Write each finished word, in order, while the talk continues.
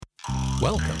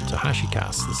Welcome to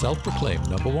HashiCast, the self-proclaimed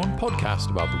 #1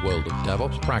 podcast about the world of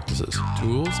DevOps practices,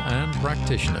 tools, and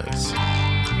practitioners.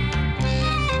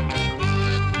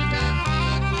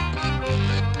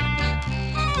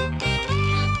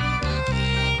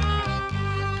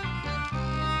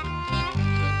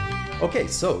 Okay,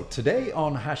 so today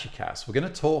on HashiCast, we're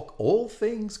going to talk all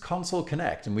things Consul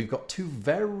Connect, and we've got two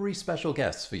very special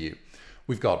guests for you.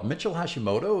 We've got Mitchell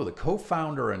Hashimoto, the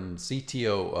co-founder and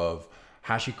CTO of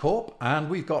HashiCorp,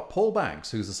 and we've got Paul Banks,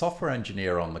 who's a software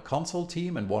engineer on the Consul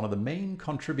team and one of the main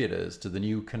contributors to the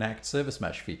new Connect Service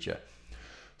Mesh feature.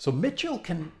 So Mitchell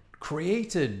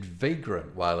created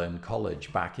Vagrant while in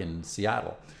college back in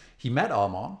Seattle. He met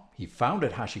Armon, he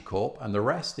founded HashiCorp, and the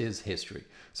rest is history.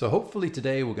 So hopefully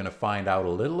today we're going to find out a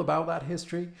little about that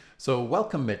history. So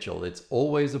welcome, Mitchell. It's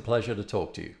always a pleasure to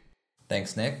talk to you.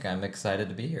 Thanks, Nick. I'm excited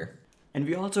to be here. And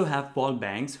we also have Paul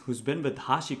Banks, who's been with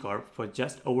HashiCorp for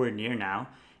just over a year now.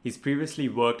 He's previously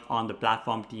worked on the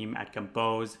platform team at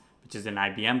Compose, which is an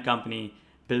IBM company,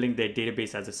 building their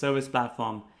database as a service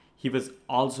platform. He was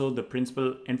also the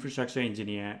principal infrastructure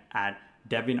engineer at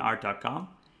DeviantArt.com.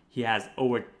 He has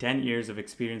over 10 years of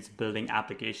experience building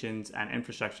applications and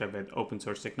infrastructure with open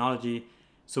source technology.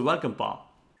 So welcome,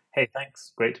 Paul. Hey,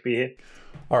 thanks. Great to be here.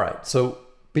 All right. So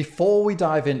before we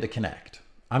dive into Connect,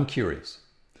 I'm curious.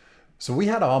 So we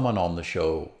had Armon on the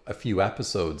show a few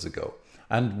episodes ago,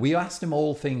 and we asked him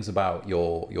all things about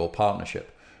your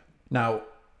partnership. Now,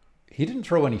 he didn't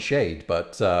throw any shade,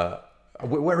 but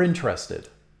we're interested.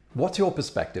 What's your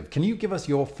perspective? Can you give us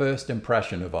your first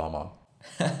impression of Armon?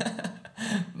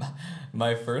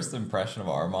 My first impression of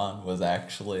Armon was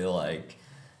actually like,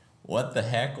 what the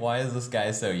heck? Why is this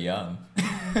guy so young?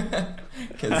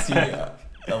 Because a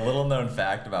little known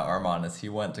fact about Armon is he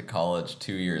went to college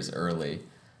 2 years early.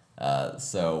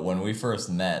 So when we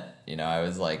first met, I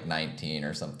was like 19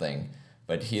 or something,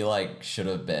 but he should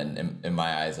have been in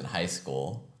my eyes in high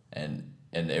school, and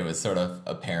it was sort of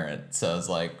apparent. So I was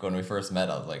like, when we first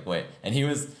met, I was like, wait, and he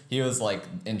was like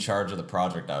in charge of the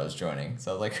project I was joining.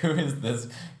 So I was like, who is this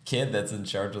kid that's in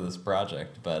charge of this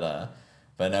project? But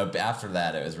no, after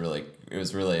that, it was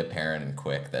really apparent and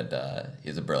quick that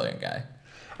he's a brilliant guy.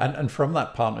 And from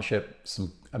that partnership,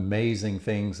 some amazing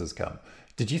things has come.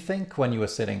 Did you think when you were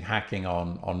sitting hacking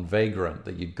on Vagrant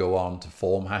that you'd go on to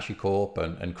form HashiCorp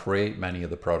and create many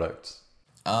of the products?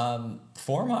 Form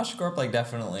HashiCorp,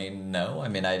 definitely no. I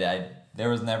mean, there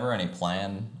was never any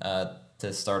plan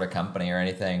to start a company or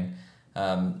anything.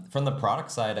 From the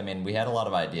product side, I mean, we had a lot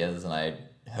of ideas, and I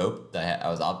hoped that I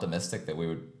was optimistic that we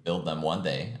would build them one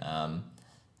day.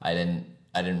 I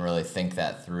didn't really think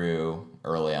that through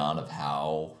early on of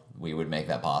how we would make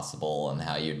that possible and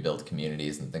how you'd build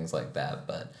communities and things like that.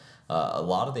 But a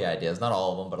lot of the ideas, not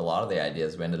all of them, but a lot of the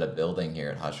ideas we ended up building here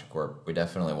at HashiCorp, we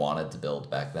definitely wanted to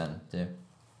build back then too.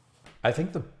 I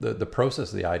think the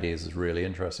process of the ideas is really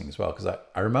interesting as well, because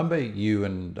I remember you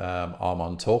and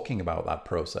Armon talking about that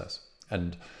process.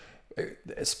 And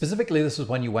specifically, this is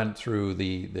when you went through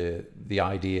the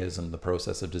ideas and the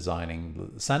process of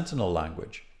designing the Sentinel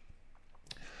language.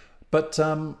 But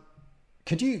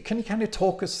can you kind of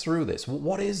talk us through this?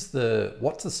 What's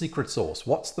the secret sauce?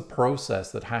 What's the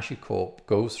process that HashiCorp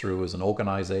goes through as an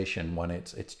organization when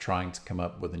it's trying to come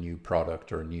up with a new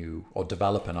product or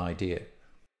develop an idea?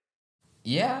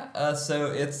 Yeah,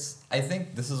 so I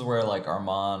think this is where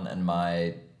Armon and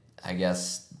my, I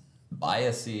guess,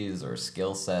 biases or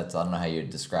skill sets, I don't know how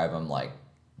you'd describe them,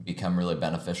 become really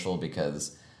beneficial,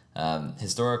 because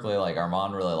historically,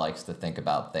 Armon really likes to think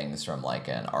about things from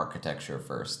an architecture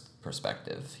first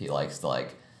perspective. He likes to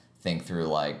think through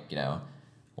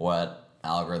what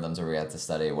algorithms are we have to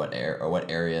study, what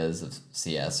areas of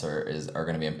CS are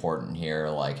going to be important here,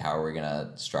 how are we going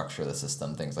to structure the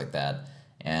system, things like that.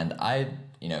 And I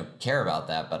care about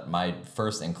that, but my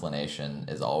first inclination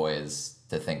is always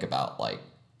to think about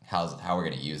how we're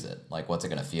going to use it, what's it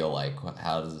going to feel like,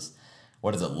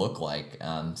 what does it look like,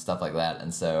 stuff like that.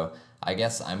 And so I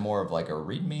guess I'm more of a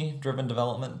README driven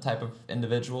development type of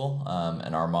individual,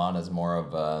 and Armon is more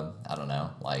of a, I don't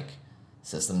know,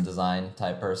 system design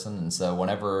type person. And so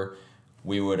whenever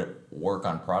we would work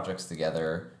on projects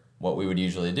together, what we would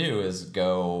usually do is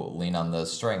go lean on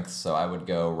those strengths. So I would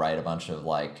go write a bunch of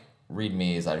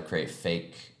READMEs. I'd create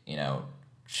fake,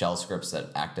 shell scripts that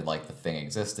acted like the thing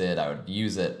existed. I would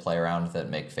use it, play around with it,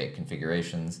 make fake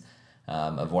configurations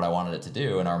of what I wanted it to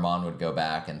do. And Armon would go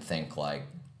back and think okay,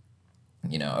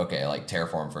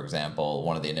 Terraform, for example,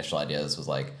 one of the initial ideas was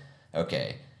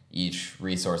okay, each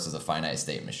resource is a finite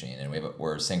state machine, and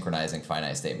we're synchronizing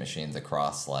finite state machines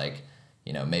across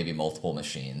maybe multiple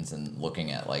machines and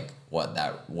looking at what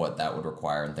that would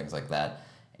require and things like that.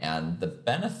 And the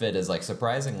benefit is like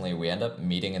surprisingly we end up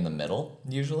meeting in the middle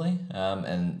usually,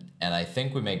 and I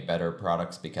think we make better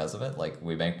products because of it. Like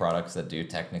we make products that do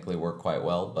technically work quite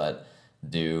well, but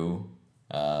do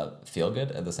feel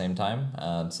good at the same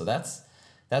time. So that's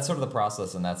sort of the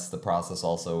process, and that's the process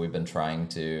also we've been trying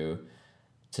to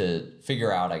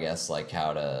figure out, I guess, like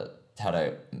how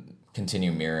to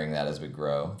continue mirroring that as we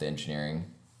grow the engineering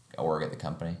org at the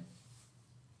company.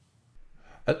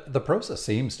 The process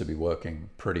seems to be working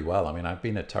pretty well. I mean, I've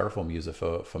been a Terraform user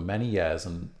for many years,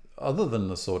 and other than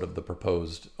the sort of the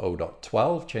proposed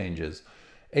 0.12 changes,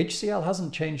 HCL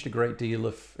hasn't changed a great deal,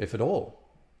 if at all.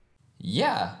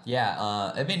 Yeah.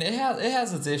 I mean, it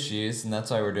has its issues, and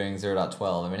that's why we're doing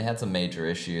 0.12. I mean, it had some major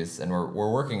issues, and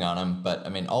we're working on them. But I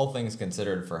mean, all things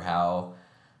considered, for how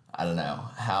I don't know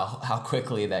how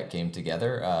quickly that came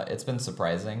together, it's been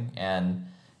surprising, and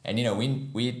you know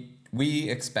we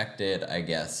expected, I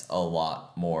guess, a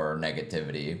lot more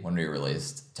negativity when we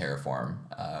released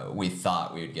Terraform. We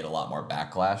thought we would get a lot more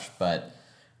backlash, but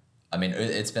I mean,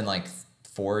 it's been like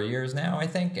 4 years now, I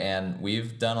think, and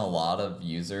we've done a lot of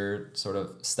user sort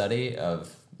of study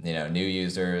of, you know, new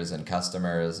users and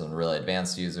customers and really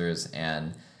advanced users,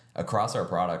 and across our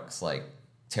products, like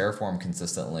Terraform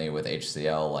consistently with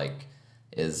HCL, like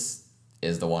is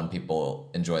the one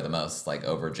people enjoy the most, like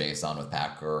over JSON with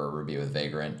Packer or Ruby with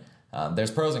Vagrant.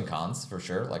 There's pros and cons for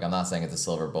sure. Like, I'm not saying it's a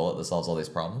silver bullet that solves all these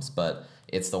problems, but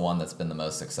it's the one that's been the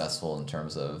most successful in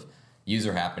terms of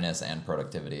user happiness and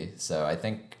productivity. So I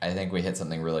think we hit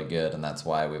something really good, and that's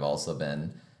why we've also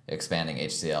been expanding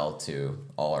HCL to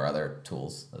all our other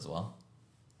tools as well.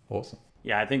 Awesome.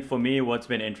 Yeah, I think for me, what's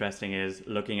been interesting is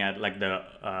looking at like the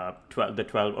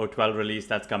 12 release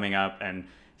that's coming up and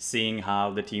seeing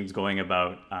how the team's going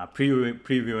about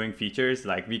previewing features.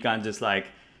 Like, we can't just like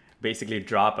basically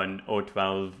drop an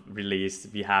 0.12 release.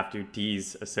 We have to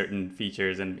tease certain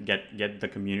features and get the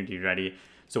community ready.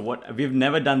 So we've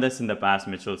never done this in the past,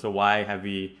 Mitchell. So why have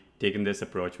we taken this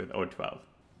approach with 0.12?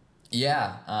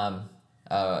 Yeah,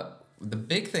 the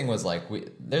big thing was like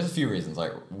there's a few reasons.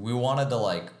 Like, we wanted to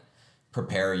like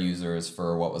prepare users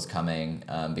for what was coming,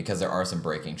 because there are some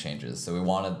breaking changes. So we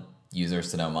wanted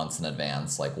users to know months in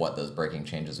advance like what those breaking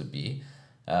changes would be.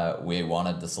 We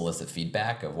wanted to solicit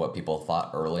feedback of what people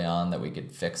thought early on that we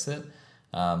could fix it.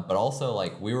 But also,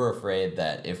 like, we were afraid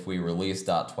that if we released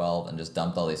 0.12 and just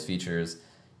dumped all these features,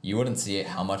 you wouldn't see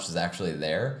how much is actually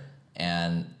there.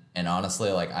 And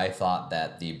honestly, like, I thought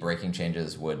that the breaking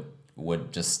changes would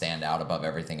just stand out above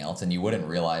everything else, and you wouldn't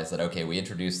realize that, okay, we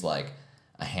introduced like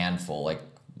a handful, like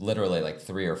literally like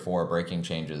 3 or 4 breaking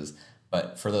changes,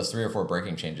 but for those 3 or 4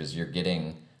 breaking changes, you're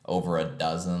getting over a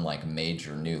dozen like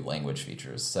major new language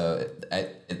features. So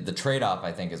the trade-off,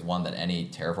 I think, is one that any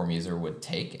Terraform user would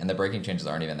take, and the breaking changes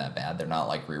aren't even that bad. They're not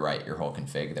like rewrite your whole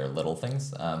config, they're little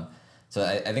things. So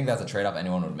I think that's a trade-off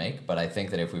anyone would make, but I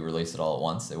think that if we release it all at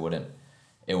once, it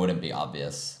wouldn't be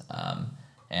obvious.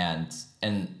 And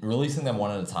releasing them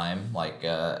one at a time, like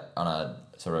on a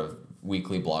sort of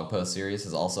weekly blog post series,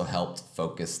 has also helped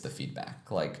focus the feedback.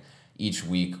 Like, each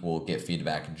week we'll get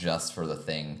feedback just for the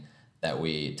thing that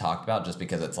we talked about, just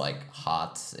because it's like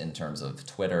hot in terms of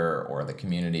Twitter or the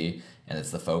community, and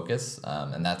it's the focus.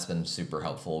 And that's been super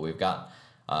helpful. We've got,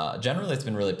 generally it's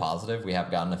been really positive. We have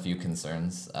gotten a few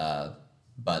concerns,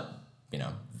 but you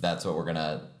know, that's what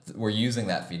we're using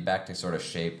that feedback to sort of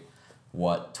shape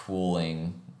what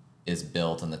tooling is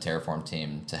built in the Terraform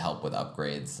team to help with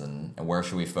upgrades, and where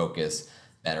should we focus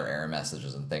better error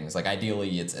messages and things. Like,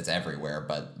 ideally it's everywhere,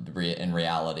 but in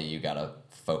reality you gotta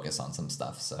focus on some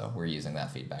stuff. So we're using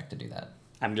that feedback to do that.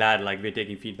 I'm glad like we're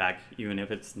taking feedback, even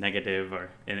if it's negative, or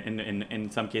in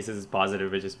some cases it's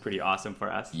positive, which is pretty awesome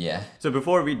for us. Yeah. So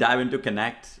before we dive into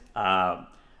Connect, Paul,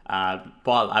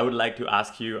 I would like to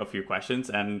ask you a few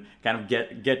questions and kind of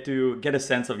get a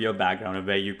sense of your background and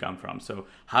where you come from. So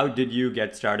how did you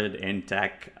get started in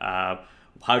tech?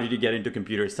 How did you get into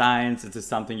computer science? Is this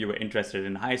something you were interested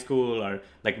in high school, or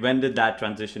like when did that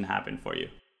transition happen for you?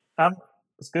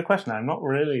 It's a good question. I'm not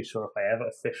really sure if I ever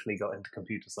officially got into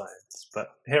computer science,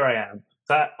 but here I am.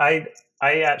 So I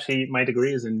actually, my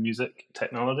degree is in music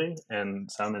technology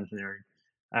and sound engineering,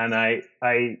 and I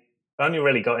only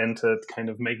really got into kind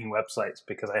of making websites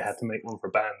because I had to make one for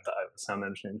a band that I was sound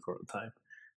engineering for at the time.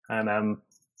 And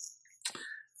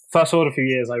fast forward a few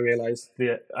years, I realized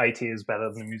that IT is better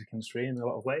than the music industry in a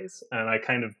lot of ways, and I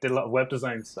kind of did a lot of web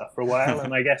design stuff for a while,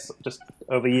 and I guess just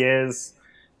over years,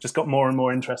 just got more and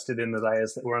more interested in the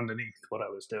layers that were underneath what I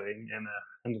was doing, and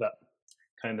ended up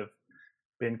kind of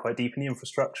being quite deep in the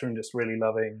infrastructure and just really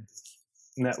loving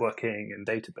networking and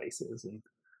databases, and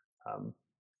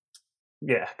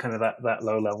kind of that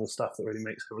low level stuff that really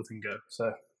makes everything go.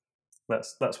 So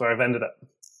that's where I've ended up.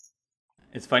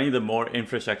 It's funny, the more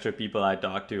infrastructure people I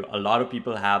talk to, a lot of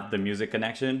people have the music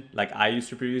connection. Like I used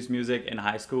to produce music in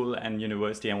high school and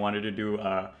university and wanted to do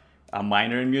a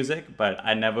minor in music, but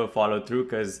I never followed through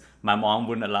because my mom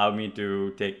wouldn't allow me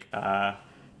to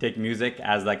take music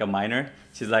as like a minor.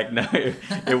 She's like, no,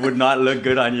 it would not look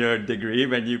good on your degree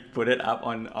when you put it up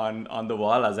on the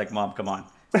wall. I was like, Mom, come on,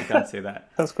 you can't say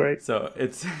that. That's great. So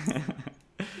it's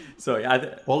so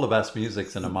yeah. All the best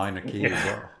music's in a minor key as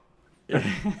well.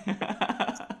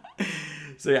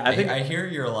 So yeah, I hear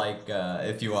you're like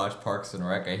if you watch Parks and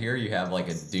Rec, I hear you have like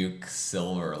a Duke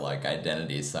Silver like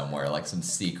identity somewhere, like some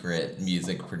secret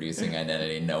music producing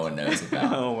identity no one knows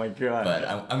about. Oh my god!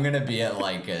 But I'm gonna be at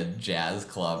like a jazz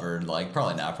club or like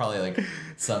probably like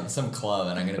some club,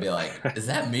 and I'm gonna be like, is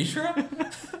that Mishra?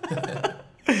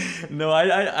 No,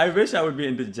 I wish I would be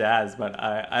into jazz, but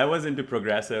I was into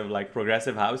progressive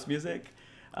house music.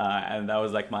 And that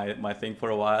was like my thing for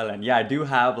a while. And yeah, I do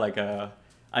have like a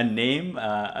name,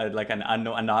 like an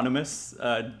anonymous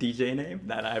DJ name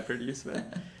that I produce with,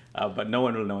 but no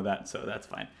one will know that, so that's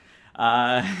fine.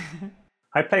 I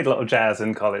played a lot of jazz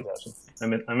in college, actually.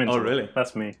 I'm into Oh, really? it.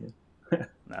 That's me.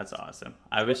 That's awesome.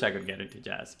 I wish I could get into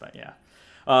jazz, but yeah.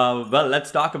 Well,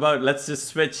 let's just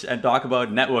switch and talk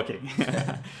about networking.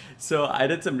 So I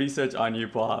did some research on you,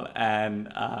 Paul,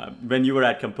 and when you were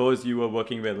at Compose, you were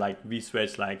working with like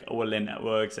vSwitch, like overlay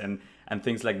networks and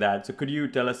things like that. So could you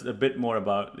tell us a bit more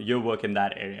about your work in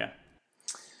that area?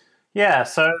 Yeah,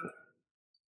 so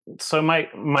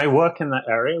my work in that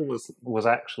area was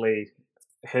actually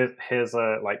here's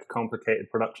a like complicated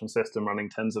production system running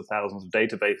tens of thousands of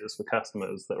databases for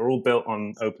customers that are all built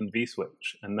on Open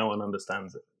vSwitch and no one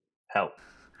understands it. Help.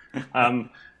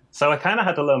 So I kind of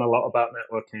had to learn a lot about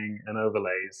networking and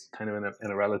overlays kind of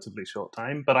in a relatively short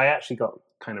time, but I actually got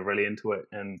kind of really into it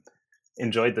and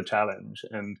enjoyed the challenge,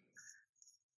 and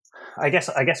I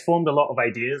guess formed a lot of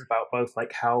ideas about both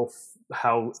like how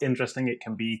interesting it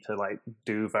can be to like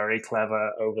do very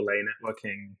clever overlay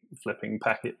networking, flipping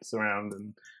packets around,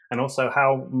 and also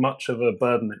how much of a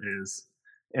burden it is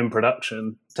in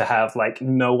production to have like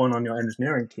no one on your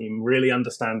engineering team really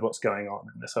understand what's going on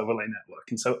in this overlay network.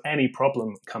 And so any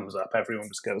problem that comes up, everyone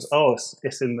just goes, oh,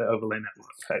 it's in the overlay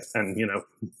network, and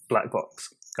black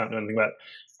box, can't do anything about it.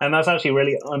 And that's actually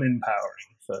really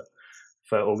unempowering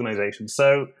for organizations.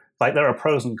 So like there are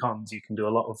pros and cons. You can do a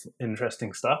lot of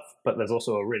interesting stuff, but there's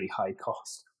also a really high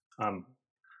cost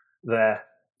there.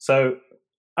 So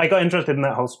I got interested in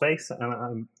that whole space,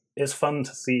 and it's fun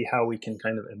to see how we can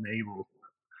kind of enable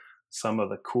some of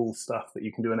the cool stuff that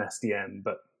you can do in SDN,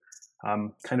 but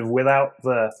kind of without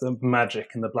the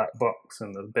magic and the black box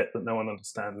and the bit that no one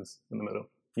understands in the middle,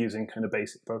 using kind of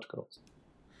basic protocols.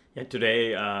 Yeah,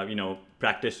 today,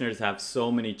 practitioners have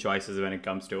so many choices when it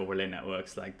comes to overlay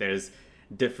networks. Like there's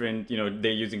different,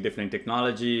 they're using different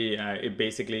technology. It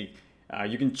basically,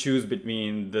 you can choose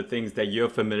between the things that you're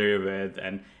familiar with,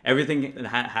 and everything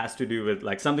has to do with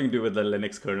like something to do with the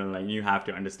Linux kernel. Like you have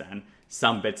to understand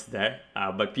some bits there,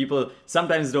 but people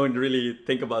sometimes don't really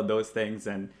think about those things,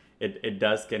 and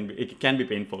it can be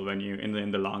painful when you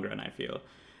in the long run, I feel.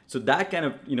 So that kind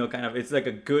of it's like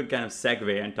a good kind of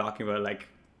segue and talking about like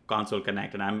Console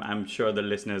Connect, and I'm sure the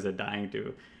listeners are dying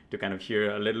to kind of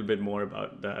hear a little bit more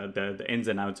about the ins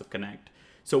and outs of Connect.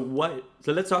 So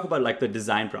let's talk about like the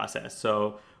design process.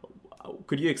 So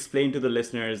could you explain to the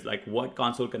listeners like what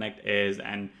Console Connect is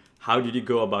and how did you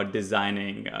go about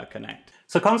designing Connect?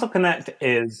 So Console Connect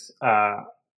is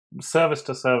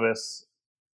service-to-service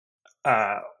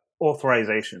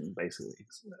authorization, basically,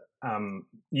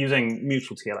 using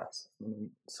mutual TLS.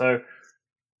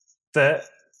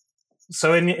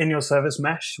 So in your service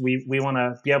mesh, we want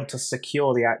to be able to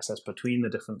secure the access between the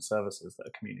different services that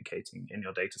are communicating in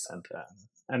your data center.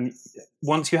 And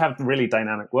once you have really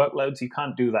dynamic workloads, you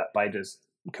can't do that by just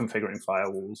configuring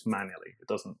firewalls manually. It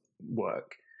doesn't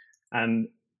work. And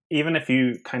even if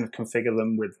you kind of configure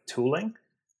them with tooling,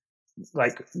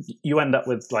 like you end up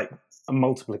with like a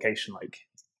multiplication. Like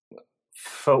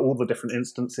for all the different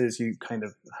instances, you kind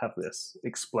of have this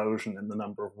explosion in the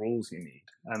number of rules you need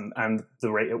and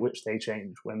the rate at which they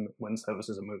change when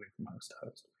services are moving from host to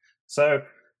host. So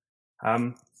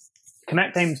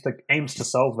Connect aims to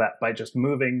solve that by just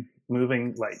moving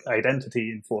like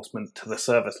identity enforcement to the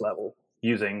service level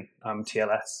using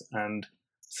TLS and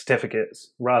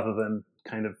certificates rather than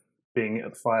kind of being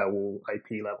at the firewall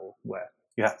IP level where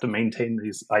you have to maintain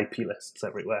these IP lists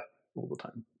everywhere all the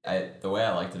time. The way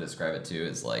I like to describe it too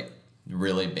is like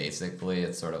really basically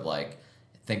it's sort of like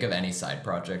think of any side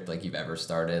project like you've ever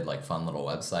started, like fun little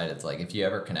website. It's like if you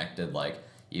ever connected like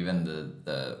even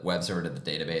the web server to the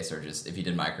database, or just if you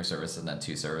did microservices and then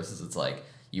 2 services, it's like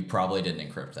you probably didn't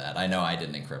encrypt that. I know I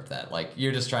didn't encrypt that. Like,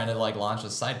 you're just trying to like launch a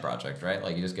side project, right?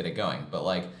 Like, you just get it going, but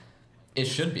like it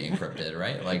should be encrypted,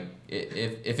 right? Like,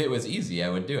 if it was easy, I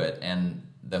would do it. And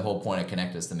the whole point of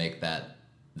Connect is to make that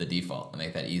the default, to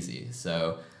make that easy.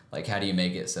 So like, how do you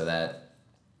make it so that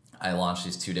I launch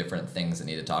these 2 different things that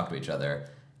need to talk to each other?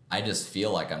 I just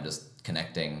feel like I'm just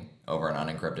connecting over an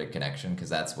unencrypted connection because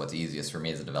that's what's easiest for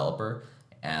me as a developer.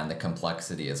 And the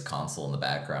complexity is console in the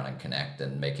background and Connect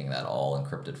and making that all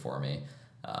encrypted for me.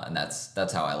 And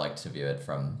that's how I like to view it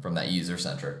from that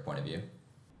user-centric point of view.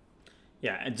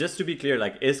 Yeah, and just to be clear,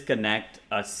 like, is Connect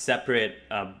a separate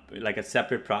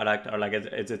product, or like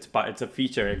it's a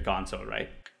feature in console, right?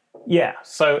 Yeah,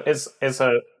 so it's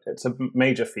a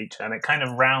major feature, and it kind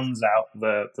of rounds out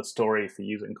the story for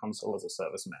using console as a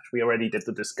service mesh. We already did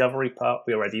the discovery part.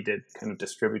 We already did kind of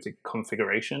distributed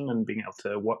configuration and being able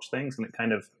to watch things, and it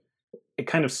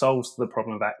kind of solves the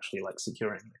problem of actually like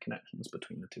securing the connections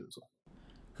between the 2 as well.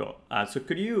 Cool. So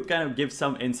could you kind of give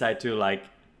some insight to, like,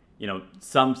 you know,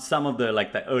 some of the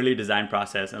like the early design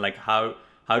process, and like how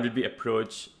did we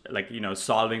approach, like, you know,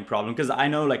 solving problem? Because I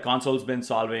know like console's been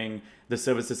solving the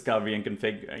service discovery and the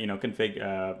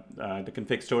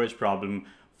config storage problem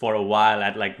for a while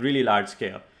at like really large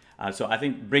scale. So I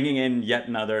think bringing in yet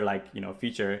another, like, you know,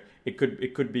 feature, it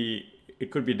could be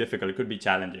difficult, it could be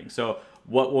challenging. So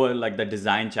what were like the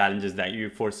design challenges that you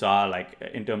foresaw, like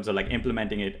in terms of like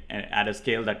implementing it at a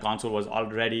scale that console was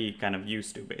already kind of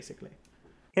used to, basically?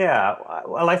 Yeah,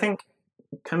 well, I think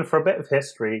kind of for a bit of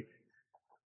history,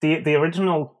 the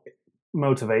original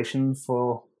motivation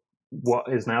for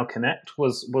what is now Connect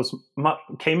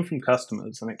came from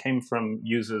customers, and it came from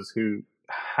users who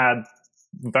had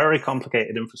very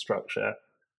complicated infrastructure,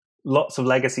 lots of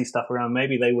legacy stuff around.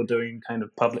 Maybe they were doing kind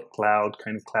of public cloud,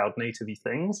 kind of cloud native-y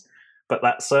things, but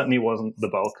that certainly wasn't the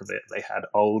bulk of it. They had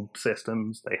old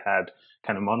systems, they had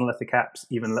kind of monolithic apps,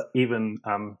 even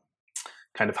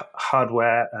kind of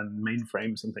hardware and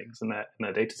mainframes and things in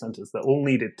their data centers that all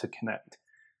needed to connect.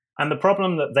 And the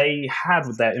problem that they had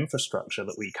with their infrastructure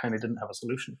that we kind of didn't have a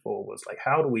solution for was like,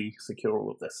 how do we secure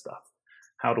all of this stuff?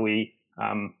 How do we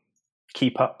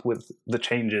keep up with the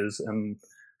changes and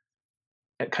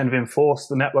kind of enforce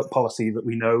the network policy that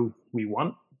we know we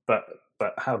want, but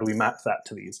how do we map that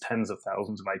to these tens of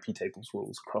thousands of IP tables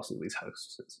rules across all these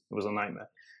hosts? It was a nightmare.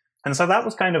 And so that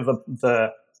was kind of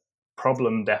the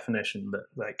problem definition that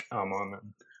like Armon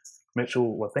and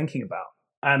Mitchell were thinking about.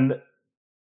 And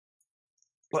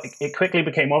like, it quickly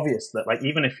became obvious that like,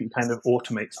 even if you kind of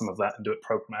automate some of that and do it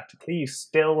programmatically, you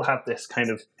still have this kind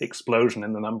of explosion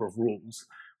in the number of rules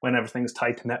when everything's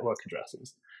tied to network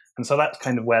addresses. And so that's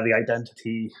kind of where the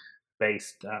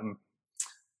identity-based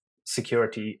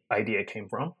security idea came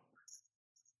from.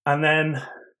 And then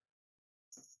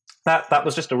that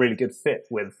was just a really good fit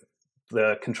with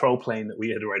the control plane that we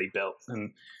had already built.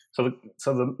 And so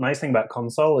the nice thing about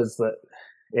console is that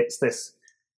it's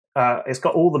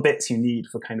got all the bits you need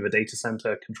for kind of a data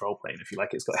center control plane, if you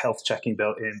like. It's got health checking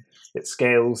built in. It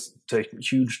scales to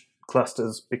huge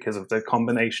clusters because of the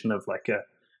combination of like a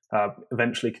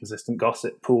eventually consistent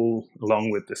gossip pool along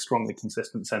with this strongly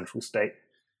consistent central state.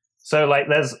 So like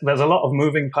there's a lot of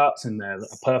moving parts in there that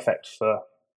are perfect for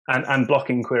and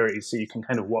blocking queries, so you can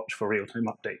kind of watch for real-time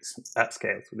updates at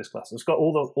scale through this cluster. It's got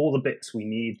all the bits we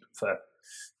need for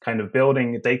kind of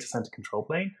building a data center control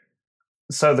plane.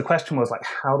 So the question was like,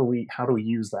 how do we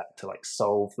use that to like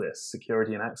solve this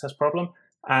security and access problem?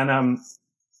 And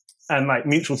like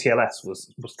mutual TLS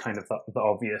was kind of the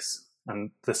obvious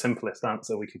and the simplest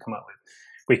answer we could come up with.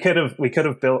 We could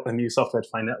have built a new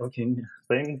software-defined networking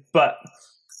thing, but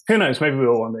who knows? Maybe we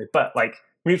will one day. But like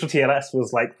mutual TLS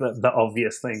was like the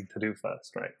obvious thing to do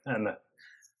first, right? And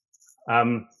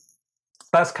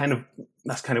that's kind of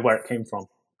where it came from.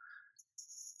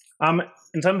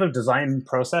 In terms of design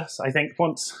process, I think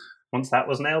once that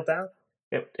was nailed down,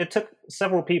 it took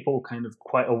several people kind of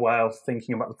quite a while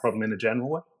thinking about the problem in a general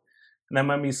way. And then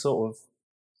when we sort of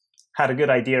had a good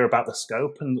idea about the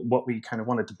scope and what we kind of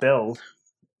wanted to build,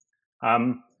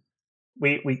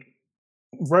 we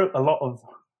wrote a lot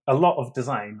of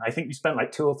design. I think we spent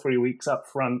like 2 or 3 weeks up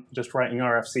front just writing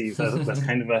RFCs. There's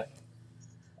kind of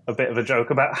a bit of a joke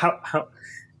about how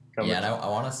yeah, and I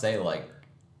want to say like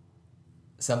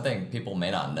something people may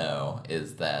not know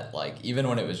is that like even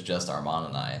when it was just Armon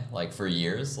and I, like for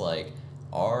years, like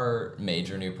our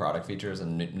major new product features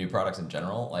and new products in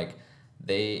general, like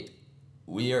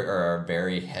we are a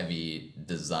very heavy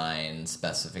design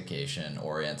specification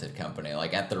oriented company.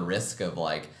 Like at the risk of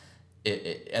like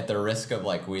at the risk of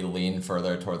like we lean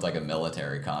further towards like a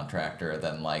military contractor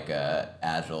than like a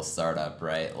agile startup,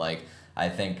 right? Like I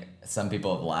think some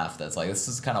people have laughed that's like this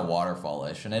is kind of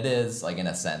waterfallish, and it is like in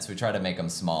a sense. We try to make them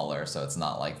smaller so it's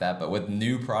not like that, but with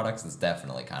new products it's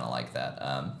definitely kind of like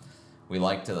that. We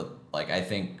like to like I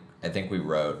think we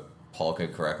wrote, Paul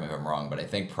could correct me if I'm wrong, but I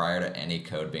think prior to any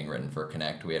code being written for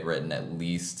Connect, we had written at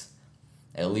least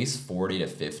 40 to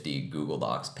 50 Google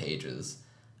Docs pages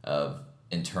of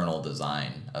internal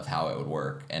design of how it would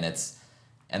work. And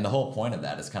the whole point of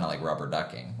that is kind of like rubber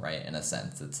ducking, right? In a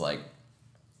sense, it's like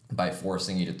by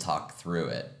forcing you to talk through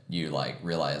it, you like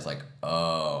realize like,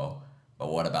 oh,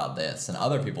 but what about this? And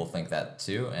other people think that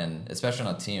too. And especially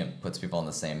on a team, it puts people on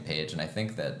the same page. And I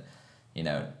think that, you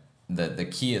know, the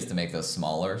key is to make those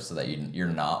smaller so that you're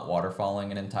not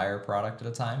waterfalling an entire product at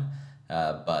a time.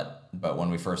 But when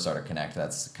we first started Connect,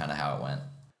 that's kind of how it went.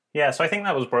 Yeah, so I think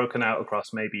that was broken out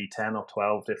across maybe 10 or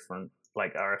 12 different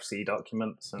like RFC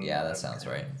documents and yeah, that sounds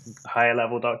right. Higher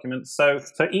level documents. So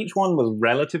each one was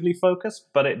relatively focused,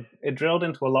 but it drilled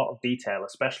into a lot of detail,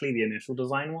 especially the initial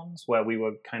design ones where we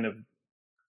kind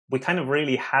of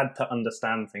really had to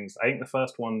understand things. I think the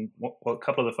first one, a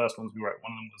couple of the first ones we wrote,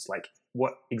 one of them was like,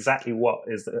 what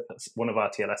is one of our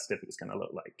TLS certificates going to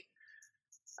look like?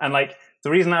 And like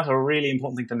the reason that's a really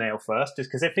important thing to nail first is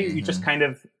because if you just kind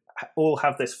of all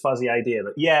have this fuzzy idea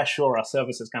that, yeah, sure, our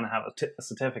service is going to have a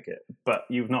certificate, but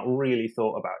you've not really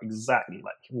thought about exactly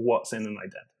like what's in an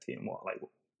identity and what, like,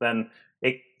 then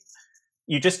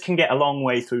you just can get a long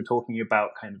way through talking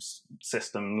about kind of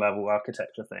system level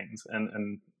architecture things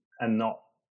and not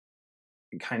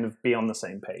kind of be on the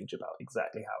same page about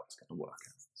exactly how it's going to work.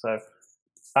 So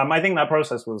I think that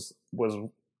process was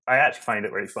I actually find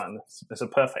it really fun. It's a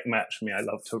perfect match for me. I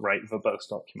love to write verbose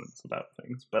documents about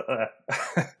things, but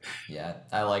yeah,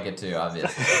 I like it too.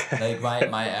 Obviously, like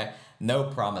my no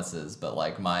promises, but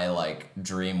like my like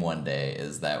dream one day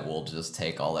is that we'll just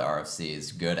take all the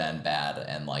RFCs, good and bad,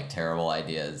 and like terrible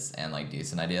ideas and like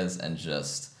decent ideas, and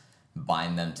just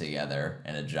bind them together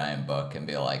in a giant book and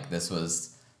be like, this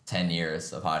was 10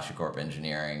 years of HashiCorp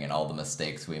engineering and all the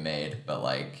mistakes we made, but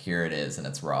like here it is in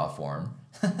its raw form.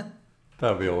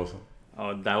 That'd be awesome.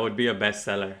 Oh, that would be a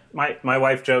bestseller. My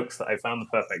wife jokes that I found the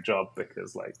perfect job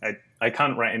because like I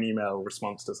can't write an email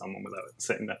response to someone without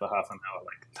sitting there for half an hour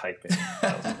like typing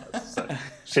 1,000 words.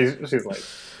 So she's like,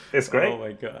 it's great. Oh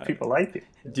my god, people like it.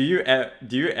 Do you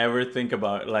ever think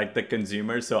about like the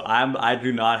consumer? So I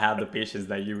do not have the patience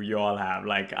that you all have.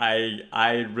 Like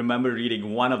I remember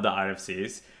reading one of the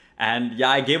RFCs. And yeah,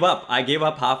 I gave up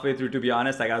halfway through, to be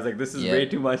honest. Like I was like, this is way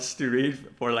too much to read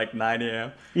for like 9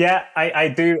 a.m. Yeah, I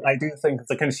do think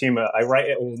as a consumer, I write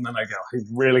it all and then I go, I'm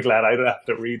really glad I don't have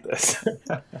to read this.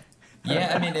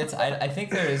 Yeah, I mean, I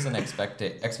think there is an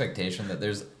expectation that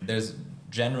there's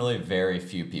generally very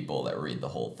few people that read the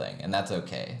whole thing, and that's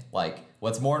okay. Like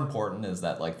what's more important is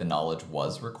that like the knowledge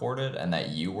was recorded and that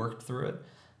you worked through it.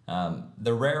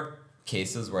 The rare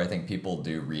cases where I think people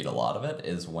do read a lot of it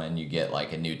is when you get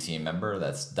like a new team member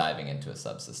that's diving into a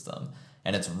subsystem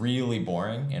and it's really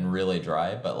boring and really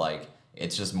dry, but like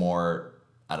it's just more,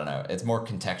 I don't know, it's more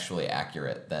contextually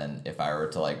accurate than if I were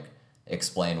to like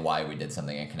explain why we did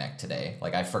something in Connect today.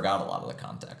 Like I forgot a lot of the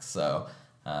context. So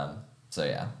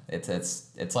yeah,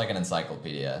 it's like an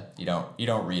encyclopedia. You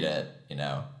don't read it,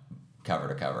 cover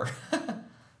to cover.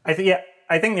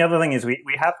 I think the other thing is we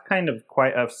have kind of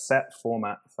quite a set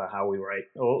format for how we write,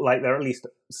 or like there are at least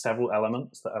several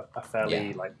elements that are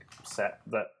fairly like set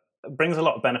that brings a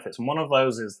lot of benefits. And one of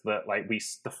those is that like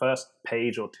the first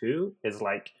page or two is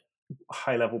like a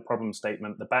high level problem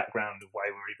statement, the background of why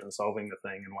we're even solving the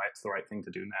thing and why it's the right thing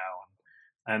to do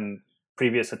now, and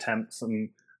previous attempts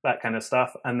and that kind of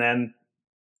stuff. And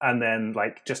then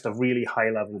like just a really high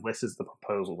level, this is the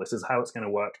proposal, this is how it's going to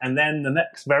work. And then the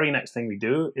very next thing we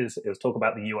do is talk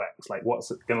about the UX, like what's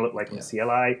it going to look like in the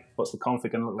CLI, what's the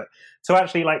config going to look like. So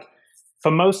actually like for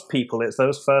most people, it's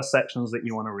those first sections that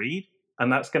you want to read.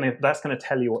 And that's going to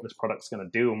tell you what this product's going to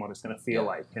do and what it's going to feel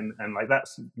like. And like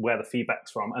that's where the feedback's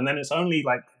from. And then it's only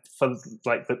like for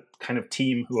like the kind of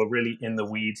team who are really in the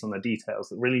weeds on the details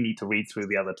that really need to read through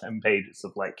the other 10 pages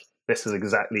of like, this is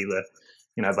exactly the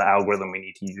algorithm we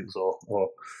need to use, or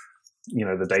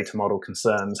the data model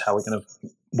concerns, how we're going to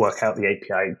work out the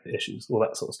API issues, all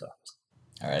that sort of stuff.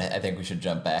 All right, I think we should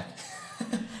jump back.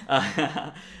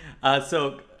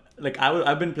 So like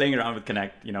I've been playing around with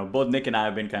Connect. Both Nick and I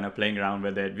have been kind of playing around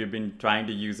with it. We've been trying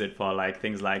to use it for like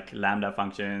things like Lambda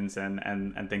functions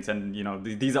and things. And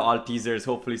these are all teasers.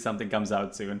 Hopefully something comes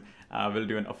out soon. We'll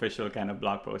do an official kind of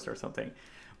blog post or something.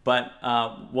 But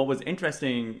what was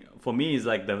interesting for me is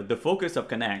like the focus of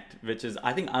Connect, which is,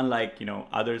 I think, unlike,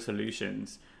 other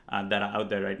solutions that are out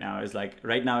there right now, is like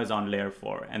right now is on layer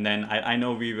 4. And then I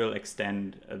know we will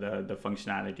extend the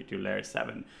functionality to layer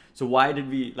 7. So why did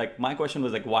we, like, my question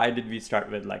was like, why did we start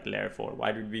with like layer 4?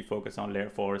 Why did we focus on layer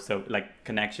 4? So like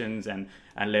connections and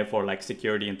layer 4, like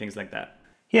security and things like that.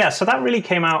 Yeah, so that really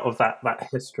came out of that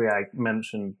history I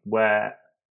mentioned, where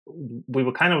we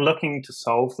were kind of looking to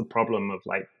solve the problem of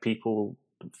like people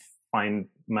find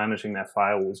managing their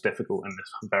firewalls difficult in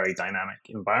this very dynamic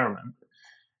environment.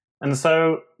 And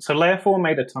so layer 4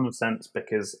 made a ton of sense,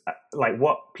 because like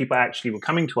what people actually were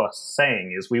coming to us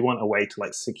saying is, we want a way to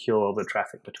like secure the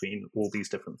traffic between all these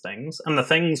different things. And the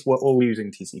things were all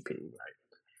using TCP,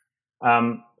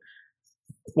 right?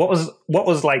 What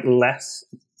was like less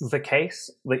the case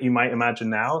that you might imagine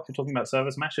now, if you're talking about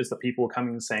service mesh, is that people were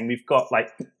coming and saying, we've got like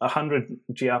 100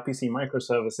 gRPC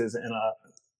microservices in our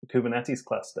Kubernetes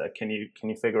cluster. Can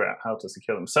you figure out how to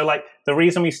secure them? So like the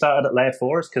reason we started at layer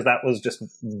 4 is because that was just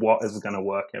what is going to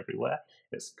work everywhere.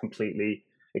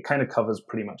 It kind of covers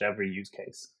pretty much every use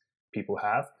case people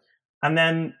have. And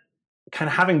then kind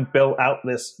of having built out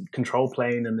this control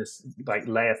plane and this like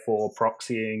layer 4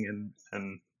 proxying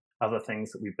and other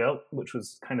things that we built, which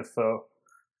was kind of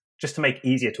just to make it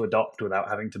easier to adopt without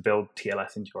having to build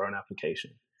TLS into your own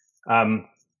application.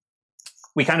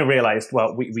 We kind of realized,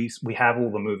 well, we have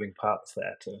all the moving parts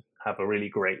there to have a really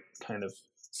great kind of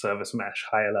service mesh,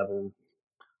 higher level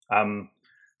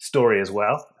story as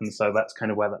well. And so that's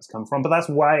kind of where that's come from. But that's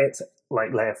why it's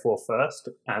like layer 4 first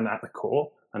and at the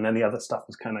core. And then the other stuff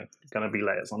is kind of going to be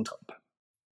layers on top.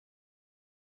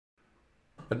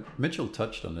 And Mitchell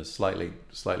touched on this slightly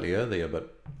earlier,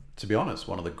 but to be honest,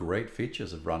 one of the great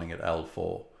features of running at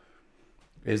L4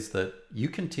 is that you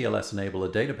can TLS enable a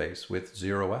database with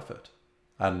zero effort.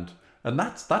 And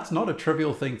that's not a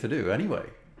trivial thing to do anyway.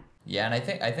 Yeah, and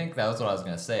I think that was what I was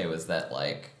going to say, was that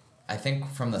like, I think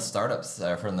from the startups,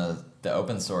 from the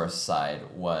open source side,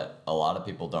 what a lot of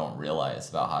people don't realize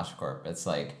about HashiCorp, it's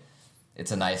like,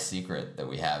 it's a nice secret that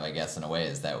we have, I guess, in a way,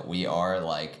 is that we are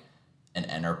like an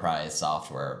enterprise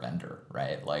software vendor,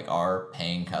 right? Like our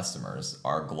paying customers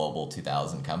are global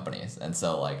 2000 companies. And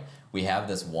so like we have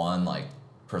this one like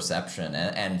perception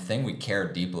and thing we care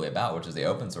deeply about, which is the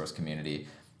open source community,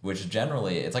 which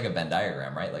generally it's like a Venn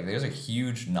diagram, right? Like there's a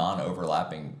huge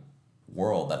non-overlapping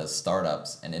world that is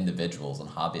startups and individuals and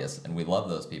hobbyists, and we love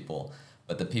those people.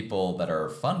 But the people that are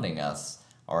funding us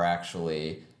are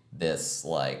actually this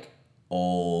like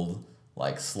old,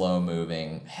 like slow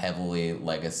moving, heavily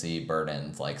legacy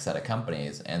burdened like set of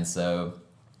companies. And so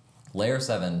layer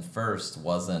 7 first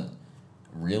wasn't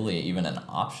really even an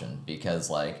option, because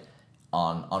like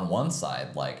on one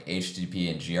side, like HTTP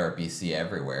and gRPC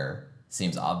everywhere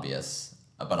seems obvious,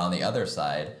 but on the other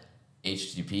side,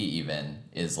 HTTP even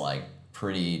is like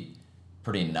pretty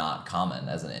not common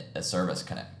as a service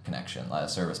connection, like a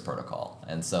service protocol.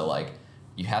 And so like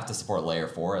you have to support layer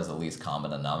 4 as the least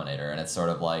common denominator. And it's sort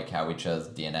of like how we chose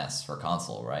DNS for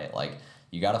console, right? Like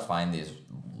you got to find these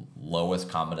lowest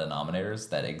common denominators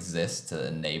that exist to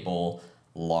enable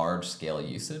large scale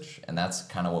usage. And that's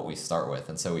kind of what we start with.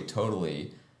 And so we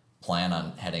totally plan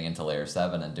on heading into layer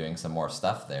 7 and doing some more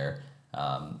stuff there.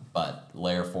 But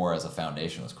layer 4 as a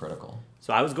foundation was critical.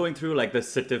 So I was going through like the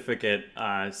certificate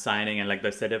signing and like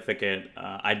the certificate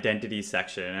identity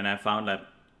section, and I found that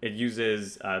it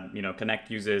uses, Connect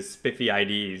uses SPIFFE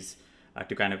IDs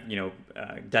to kind of,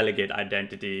 delegate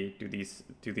identity to these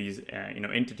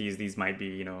entities. These might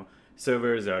be,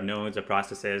 servers or nodes or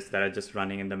processes that are just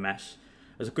running in the mesh.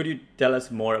 So could you tell us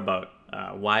more about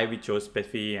why we chose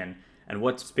SPIFFE and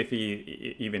what SPIFFE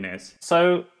even is?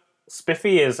 So SPIFFE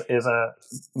is a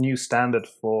new standard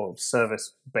for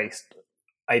service-based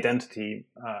identity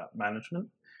management.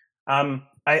 I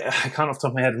can't off the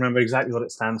top of my head remember exactly what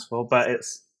it stands for, but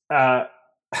it's...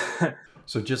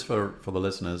 So just for the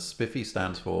listeners, SPIFFE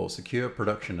stands for Secure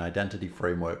Production Identity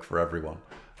Framework for Everyone.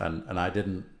 And I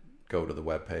didn't go to the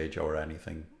webpage or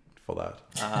anything for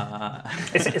that.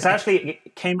 It's actually,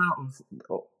 it came out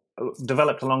of...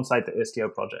 developed alongside the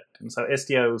Istio project. And so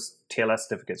Istio's TLS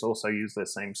certificates also use the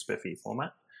same SPIFFE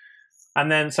format. And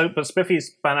then, but SPIFFE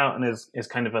spun out and is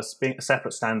kind of a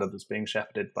separate standard that's being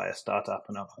shepherded by a startup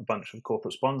and a bunch of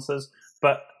corporate sponsors.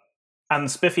 And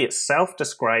SPIFFE itself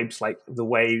describes like the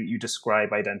way you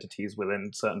describe identities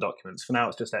within certain documents. For now,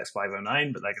 it's just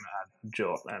X509, but they're going to add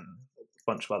JOT and a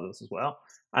bunch of others as well.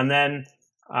 And then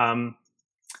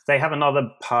they have another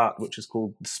part which is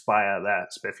called Spire, their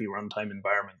SPIFFE runtime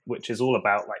environment, which is all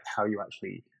about like how you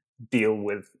actually deal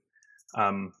with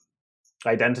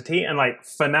identity. And like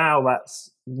for now,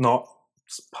 that's not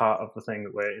part of the thing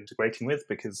that we're integrating with,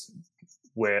 because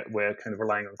we're kind of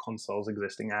relying on Consol's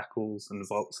existing ACLs and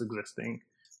Vault's existing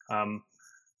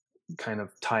kind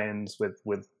of tie-ins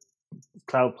with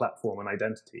cloud platform and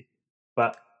identity.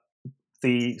 But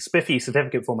the SPIFFE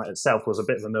certificate format itself was a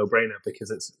bit of a no-brainer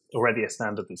because it's already a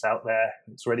standard that's out there.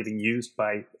 It's already been used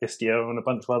by Istio and a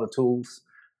bunch of other tools.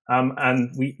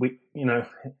 And we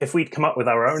if we'd come up with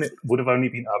our own, it would have only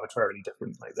been arbitrarily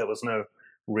different. Like there was no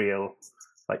real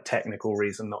like technical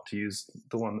reason not to use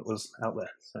the one that was out there.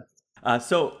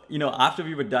 So, after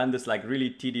we were done this like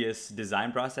really tedious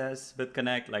design process with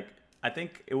Connect, like I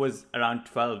think it was around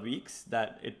 12 weeks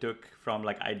that it took from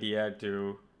like idea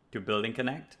to building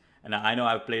Connect. And I know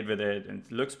I've played with it and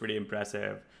it looks pretty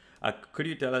impressive. Could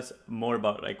you tell us more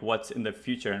about like what's in the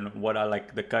future and what are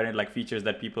like the current like features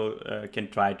that people can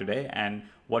try today and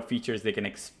what features they can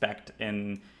expect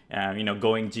in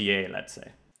going GA, let's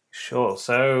say? Sure.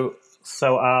 So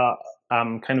our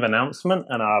kind of announcement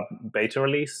and our beta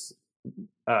release,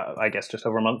 I guess just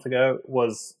over a month ago,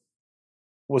 was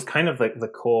kind of like the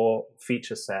core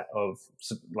feature set of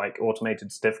like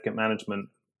automated certificate management.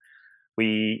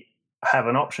 We have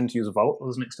an option to use Vault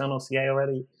as an external CA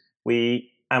already.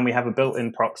 We have a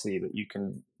built-in proxy that you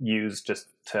can use just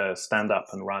to stand up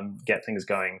and run, get things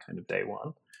going kind of day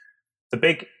one. The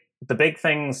big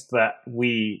things that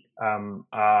we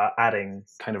are adding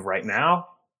kind of right now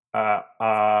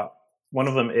are, one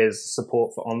of them is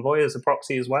support for Envoy as a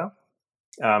proxy as well,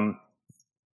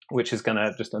 which is going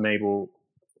to just enable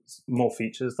more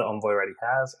features that Envoy already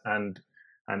has and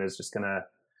is just going to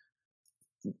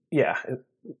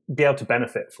be able to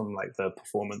benefit from like the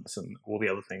performance and all the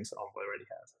other things that Envoy already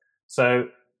has. So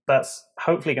that's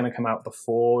hopefully going to come out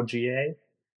before GA.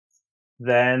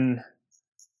 Then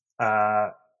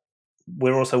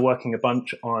we're also working a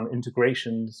bunch on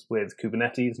integrations with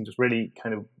Kubernetes and just really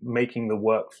kind of making the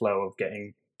workflow of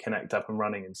getting Connect up and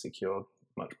running and secured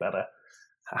much better.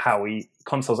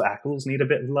 Consol's ACLs need a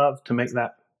bit of love to make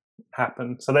that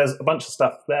happen. So there's a bunch of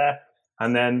stuff there.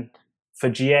 And then for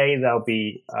GA, there'll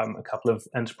be a couple of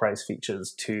enterprise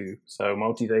features too. So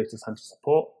multi-data center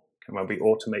support can maybe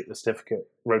automate the certificate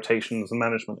rotations and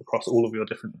management across all of your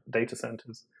different data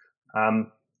centers.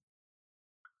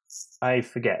 I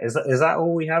forget. Is that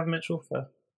all we have, Mitchell, for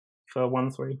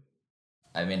 1.3?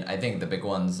 I mean, I think the big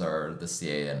ones are the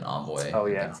CA and Envoy. Oh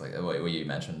yeah, things like what you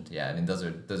mentioned. Yeah, I mean those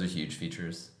are huge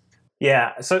features.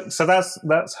 Yeah, so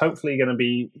that's hopefully going to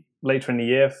be later in the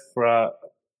year for our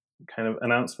kind of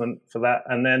announcement for that,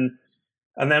 and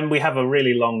then we have a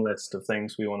really long list of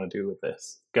things we want to do with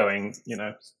this, going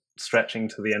stretching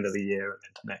to the end of the year and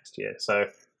into next year. So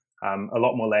a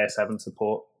lot more layer 7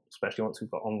 support, especially once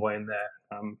we've got Envoy in there,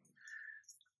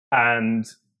 and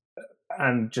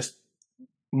just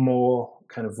more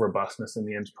kind of robustness in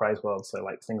the enterprise world. So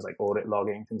like things like audit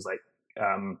logging, things like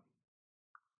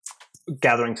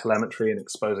gathering telemetry and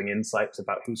exposing insights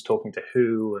about who's talking to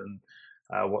who and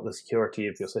what the security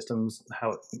of your systems,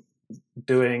 how it's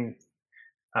doing.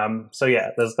 So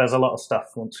yeah, there's a lot of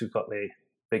stuff once we've got the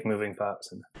big moving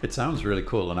parts in. It sounds really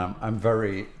cool, and I'm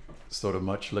very sort of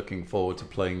much looking forward to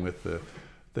playing with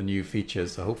the new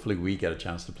features. So hopefully we get a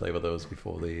chance to play with those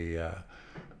before the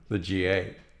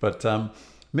GA. But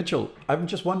Mitchell, I'm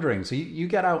just wondering, so you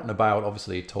get out and about,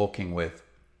 obviously talking with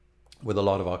a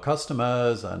lot of our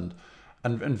customers and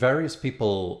various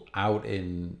people out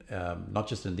in not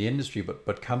just in the industry,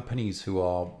 but companies who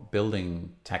are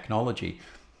building technology.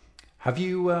 Have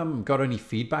you got any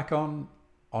feedback on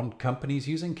companies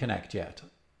using Connect yet?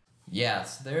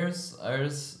 Yes, there's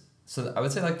so I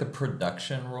would say like the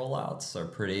production rollouts are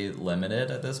pretty limited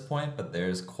at this point, but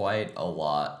there's quite a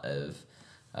lot of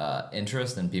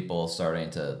interest in people starting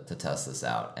to test this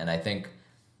out. And I think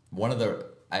one of the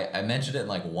I mentioned it in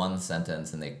like one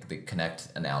sentence in the Connect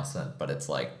announcement, but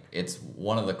it's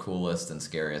one of the coolest and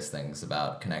scariest things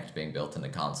about Connect being built into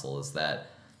Consul is that,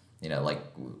 like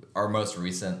our most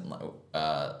recent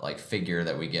like figure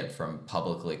that we get from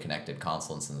publicly connected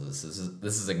Consul instances,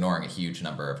 this is ignoring a huge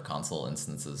number of Consul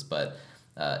instances, but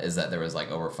is that there was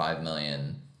like over 5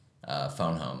 million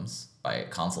phone homes by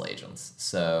Consul agents.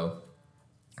 So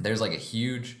there's like a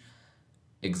huge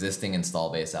existing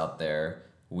install base out there.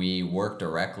 We work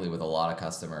directly with a lot of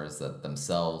customers that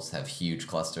themselves have huge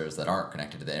clusters that aren't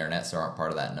connected to the internet, so aren't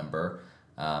part of that number.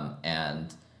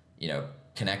 And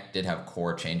Connect did have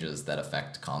core changes that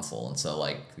affect Consul, and so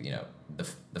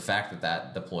the fact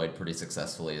that deployed pretty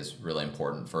successfully is really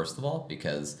important. First of all,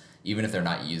 because even if they're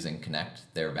not using Connect,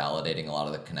 they're validating a lot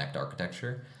of the Connect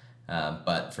architecture.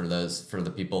 But for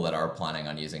the people that are planning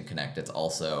on using Connect, it's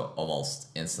also almost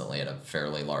instantly at a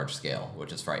fairly large scale,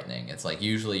 which is frightening. It's like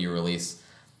usually you release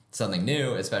something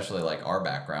new, especially like our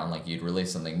background, like you'd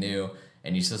release something new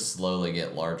and you just slowly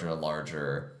get larger and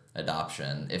larger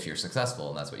adoption if you're successful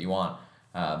and that's what you want.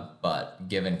 But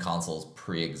given console's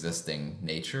pre-existing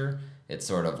nature, it's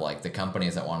sort of like the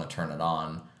companies that want to turn it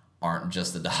on aren't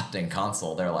just adopting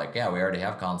console. They're like, yeah, we already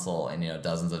have console and,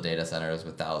 dozens of data centers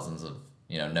with thousands of,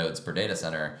 nodes per data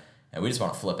center, and we just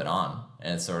want to flip it on.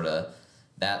 And it's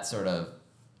that sort of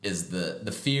is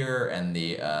the fear and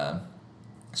the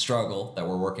struggle that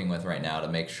we're working with right now to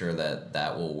make sure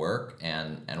that will work,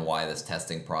 and why this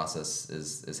testing process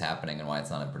is happening and why it's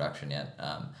not in production yet.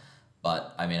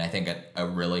 But I mean, I think a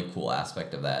really cool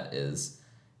aspect of that is,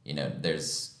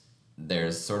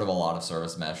 there's sort of a lot of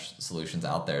service mesh solutions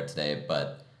out there today,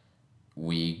 but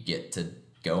we get to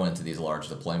go into these large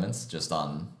deployments just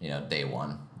on, day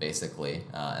one, basically.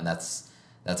 And that's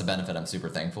a benefit I'm super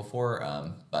thankful for.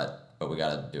 But we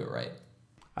got to do it right.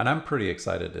 And I'm pretty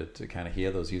excited to kind of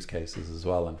hear those use cases as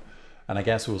well. And I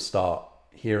guess we'll start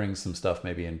hearing some stuff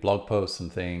maybe in blog posts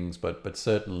and things, but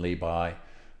certainly by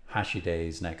Hashi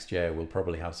Days next year, we'll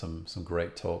probably have some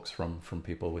great talks from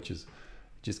people, which is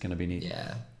just going to be neat.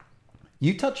 Yeah.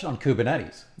 You touched on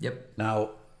Kubernetes. Yep.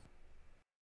 Now,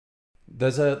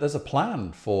 there's a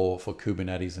plan for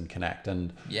Kubernetes and Connect,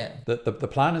 and yeah, the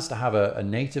plan is to have a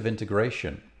native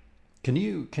integration. Can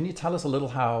you tell us a little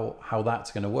how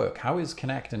that's going to work? How is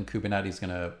Connect and Kubernetes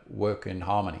going to work in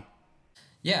harmony?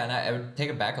 Yeah, and I would take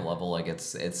it back a level. Like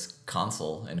it's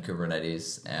console in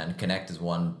Kubernetes, and Connect is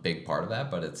one big part of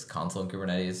that, but it's console in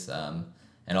Kubernetes,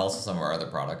 and also some of our other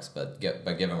products. But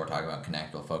given we're talking about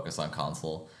Connect, we'll focus on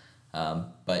console.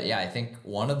 But yeah, I think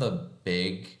one of the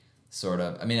big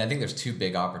I think there's two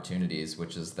big opportunities,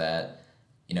 which is that,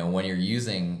 when you're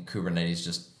using Kubernetes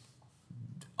just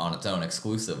on its own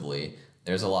exclusively,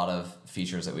 there's a lot of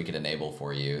features that we could enable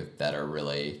for you that are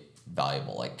really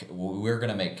valuable. Like we're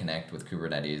going to make Connect with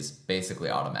Kubernetes basically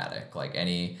automatic. Like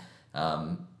anything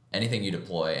you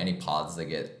deploy, any pods that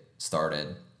get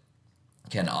started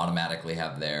can automatically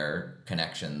have their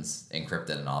connections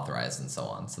encrypted and authorized and so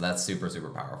on. So that's super, super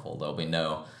powerful. There'll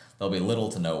be little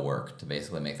to no work to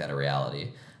basically make that a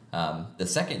reality. The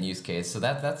second use case, so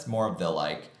that's more of the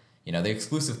the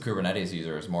exclusive Kubernetes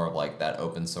user is more of like that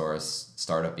open source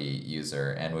startup-y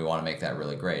user, and we want to make that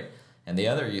really great. And the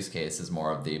other use case is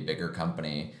more of the bigger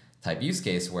company type use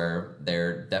case where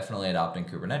they're definitely adopting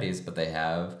Kubernetes, but they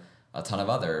have a ton of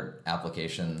other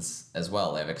applications as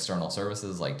well. They have external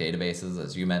services like databases,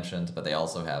 as you mentioned, but they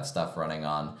also have stuff running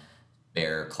on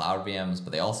bare cloud VMs,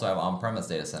 but they also have on-premise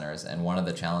data centers. And one of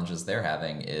the challenges they're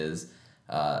having is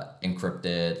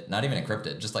encrypted, not even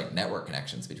encrypted, just like network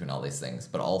connections between all these things,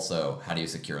 but also how do you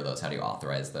secure those? How do you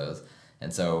authorize those?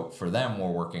 And so for them,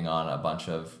 we're working on a bunch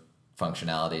of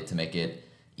functionality to make it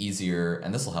easier,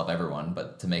 and this will help everyone,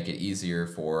 but to make it easier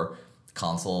for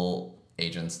console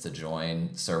agents to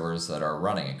join servers that are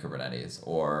running in Kubernetes,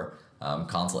 or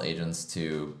console agents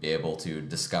to be able to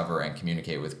discover and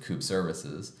communicate with kube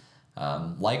services.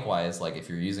 Likewise, like if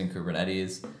you're using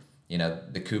Kubernetes,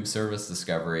 the kube service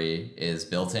discovery is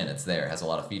built in, it's there, it has a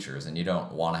lot of features, and you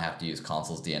don't want to have to use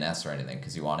console's DNS or anything,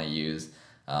 because you want to use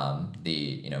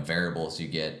the variables you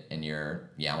get in your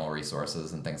YAML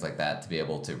resources and things like that to be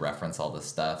able to reference all this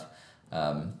stuff.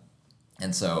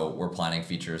 And so we're planning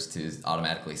features to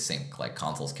automatically sync like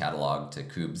console's catalog to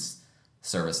kube's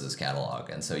services catalog.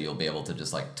 And so you'll be able to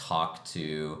just like talk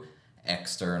to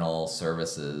external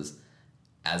services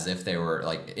as if they were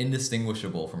like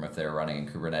indistinguishable from if they were running in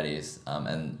Kubernetes.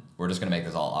 And we're just going to make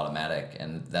this all automatic.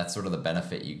 And that's sort of the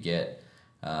benefit you get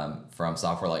from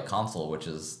software like Consul, which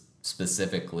is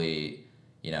specifically,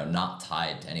 not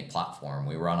tied to any platform.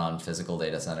 We run on physical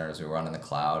data centers, we run in the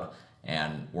cloud,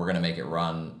 and we're going to make it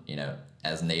run,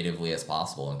 as natively as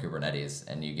possible in Kubernetes.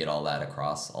 And you get all that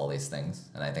across all these things.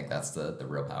 And I think that's the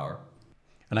real power.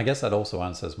 And I guess that also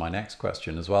answers my next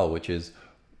question as well, which is,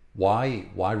 why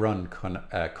run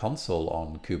Consul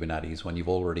on Kubernetes when you've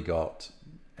already got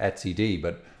etcd?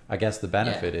 But I guess the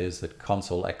benefit is that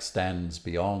Consul extends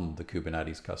beyond the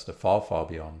Kubernetes cluster, far, far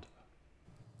beyond.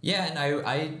 Yeah,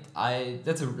 and I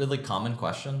that's a really common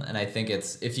question, and I think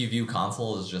it's, if you view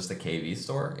Consul as just a KV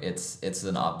store, it's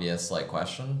an obvious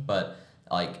question, but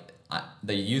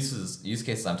the use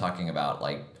cases I'm talking about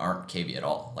aren't KV at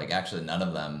all. Actually, none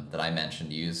of them that I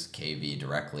mentioned use KV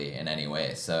directly in any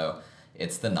way. So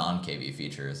it's the non-KV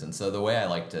features. And so the way I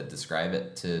like to describe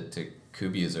it to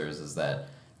kube users is that,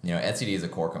 etcd is a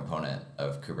core component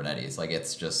of Kubernetes.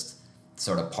 It's just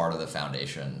sort of part of the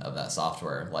foundation of that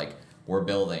software. We're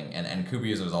building, and kube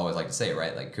users always like to say,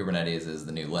 right, Kubernetes is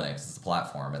the new Linux, it's the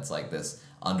platform, it's this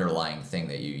underlying thing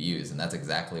that you use, and that's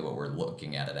exactly what we're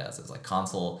looking at it as. It's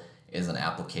Consul is an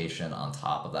application on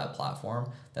top of that platform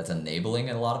that's enabling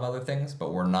a lot of other things,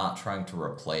 but we're not trying to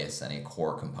replace any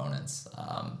core components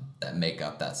that make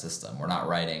up that system. We're not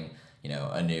writing,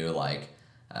 a new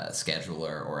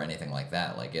scheduler or anything like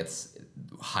that. Like, it's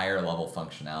higher level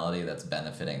functionality that's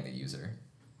benefiting the user.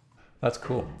 That's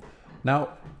cool. Now,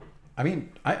 I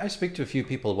mean, I speak to a few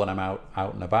people when I'm out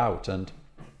and about, and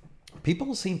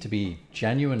people seem to be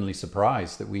genuinely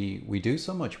surprised that we do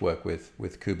so much work with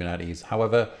Kubernetes.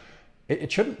 However,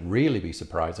 it shouldn't really be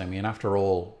surprising. I mean, after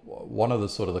all, one of the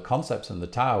sort of the concepts in the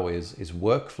Tao is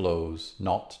workflows,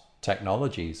 not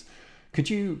technologies. Could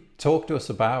you talk to us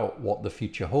about what the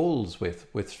future holds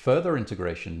with further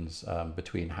integrations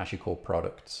between HashiCorp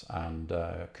products and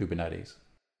Kubernetes?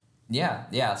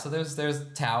 Yeah. So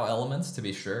there's Tao elements, to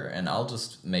be sure, and I'll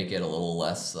just make it a little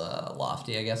less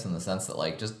lofty, I guess, in the sense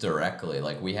that just directly,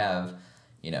 we have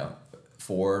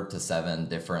 4 to 7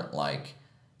 different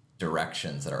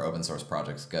directions that our open source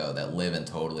projects go that live in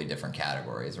totally different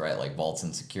categories, right? Like vaults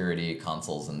and security,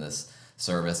 consoles in this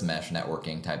service mesh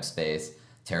networking type space,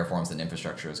 Terraforms and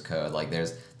infrastructure as code.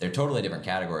 They're totally different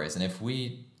categories, and if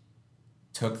we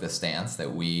took the stance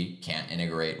that we can't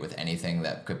integrate with anything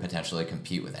that could potentially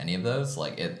compete with any of those,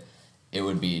 it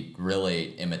would be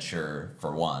really immature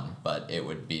for one, but it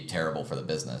would be terrible for the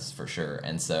business for sure.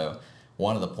 And so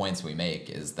one of the points we make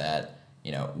is that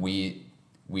we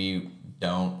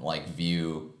don't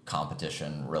view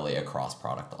competition really across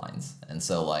product lines. And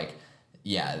so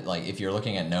if you're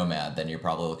looking at Nomad, then you're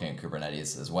probably looking at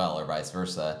Kubernetes as well, or vice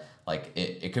versa.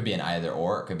 It could be an either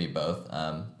or, it could be both.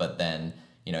 But then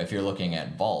if you're looking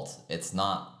at Vault, it's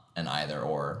not an either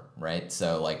or, right?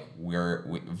 So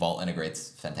Vault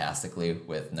integrates fantastically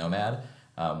with Nomad.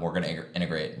 We're going to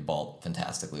integrate Vault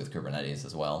fantastically with Kubernetes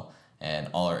as well. And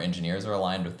all our engineers are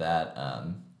aligned with that.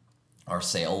 Our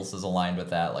sales is aligned with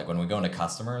that. When we go into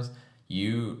customers,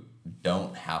 you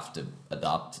don't have to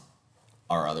adopt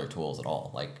our other tools at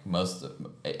all.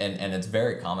 And it's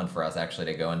very common for us actually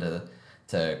to go into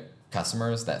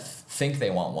customers that think they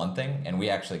want one thing, and we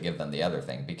actually give them the other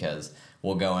thing, because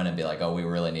we'll go in and be like, oh, we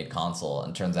really need console,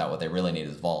 and turns out what they really need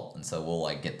is Vault. And so we'll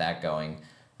get that going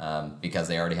because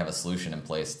they already have a solution in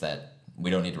place that we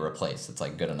don't need to replace. It's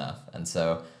good enough. And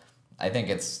so I think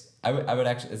I would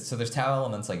actually, so there's Tao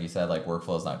elements, like you said,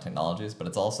 workflows, not technologies, but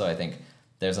it's also, I think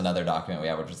there's another document we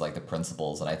have, which is the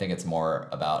principles. And I think it's more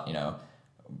about,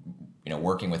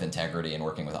 working with integrity and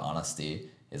working with honesty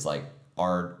is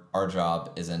our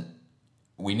job isn't,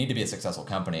 we need to be a successful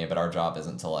company, but our job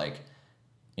isn't to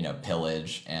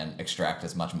pillage and extract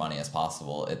as much money as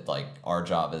possible. Our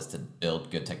job is to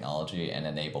build good technology and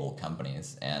enable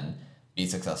companies and be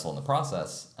successful in the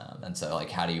process. And so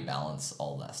how do you balance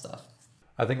all that stuff?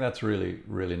 I think that's really,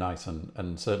 really nice.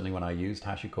 And certainly when I used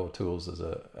HashiCorp tools as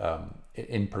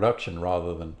in production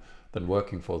rather than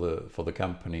working for the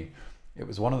company, it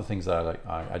was one of the things that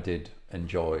I did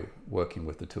enjoy working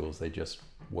with the tools. They just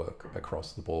work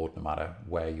across the board, no matter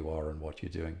where you are and what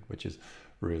you're doing, which is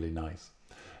really nice.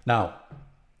 Now,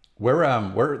 we're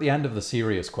at the end of the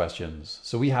serious questions.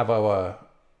 So we have our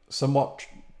somewhat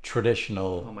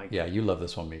traditional. Oh my God. Yeah, you love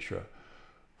this one, Mishra.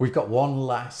 We've got one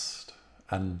last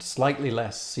and slightly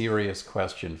less serious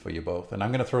question for you both. And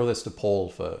I'm going to throw this to Paul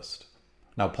first.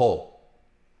 Now, Paul,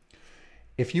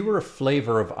 if you were a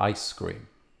flavor of ice cream,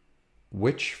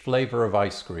 which flavor of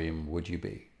ice cream would you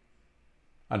be?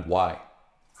 And why?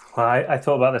 Well, I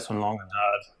thought about this one long and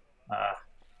hard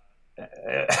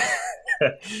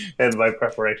in my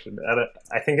preparation. And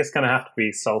I think it's going to have to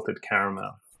be salted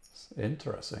caramel.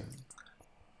 Interesting.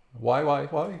 Why?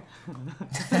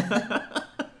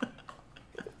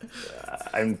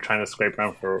 I'm trying to scrape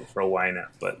around for a why now,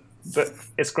 but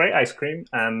it's great ice cream,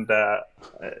 and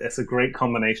it's a great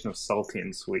combination of salty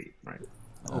and sweet, right?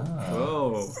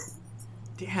 Oh,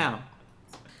 damn.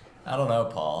 I don't know,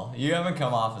 Paul. You haven't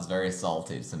come off as very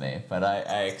salty to me, but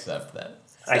I accept that.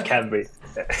 I can be.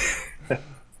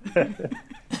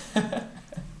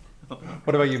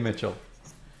 What about you, Mitchell?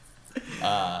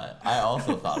 I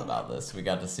also thought about this. We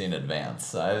got to see in advance.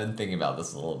 So I've been thinking about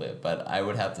this a little bit, but I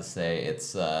would have to say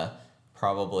it's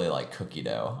probably cookie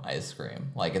dough ice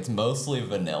cream. It's mostly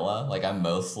vanilla. I'm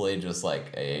mostly just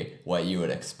a what you would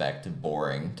expect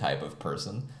boring type of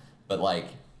person. But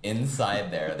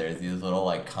inside there's these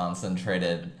little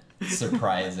concentrated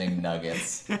surprising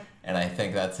nuggets. And I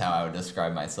think that's how I would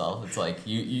describe myself. It's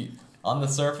you on the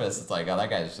surface, it's oh, that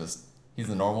guy's just, he's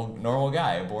a normal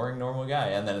guy, a boring normal guy.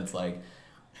 And then it's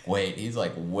wait, he's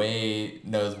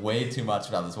knows way too much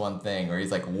about this one thing, or he's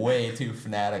way too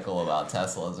fanatical about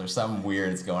Teslas, or something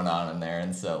weird's going on in there.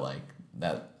 And so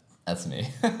that's me.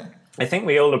 I think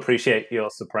we all appreciate your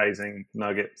surprising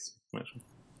nuggets, Mitchell.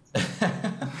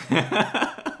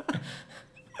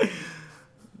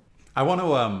 I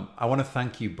want to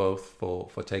thank you both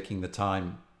for taking the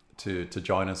time to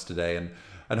join us today,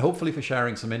 and hopefully for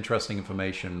sharing some interesting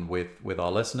information with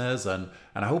our listeners, and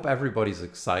I hope everybody's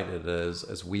excited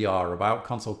as we are about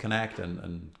Console Connect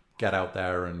and get out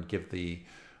there and give the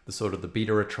sort of the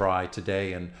beta a try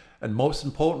today, and most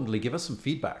importantly, give us some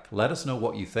feedback. Let us know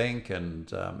what you think,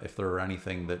 and if there are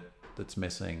anything that's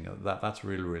missing, that's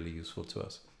really, really useful to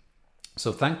us.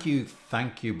 So thank you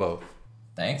both.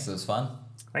 Thanks, it was fun.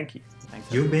 Thank you.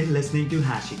 Thanks. You've been listening to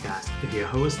HashiCast with your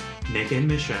hosts, Nick and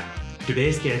Mishra.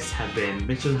 Today's guests have been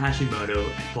Mitchell Hashimoto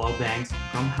and Paul Banks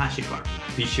from HashiCorp.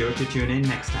 Be sure to tune in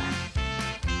next time.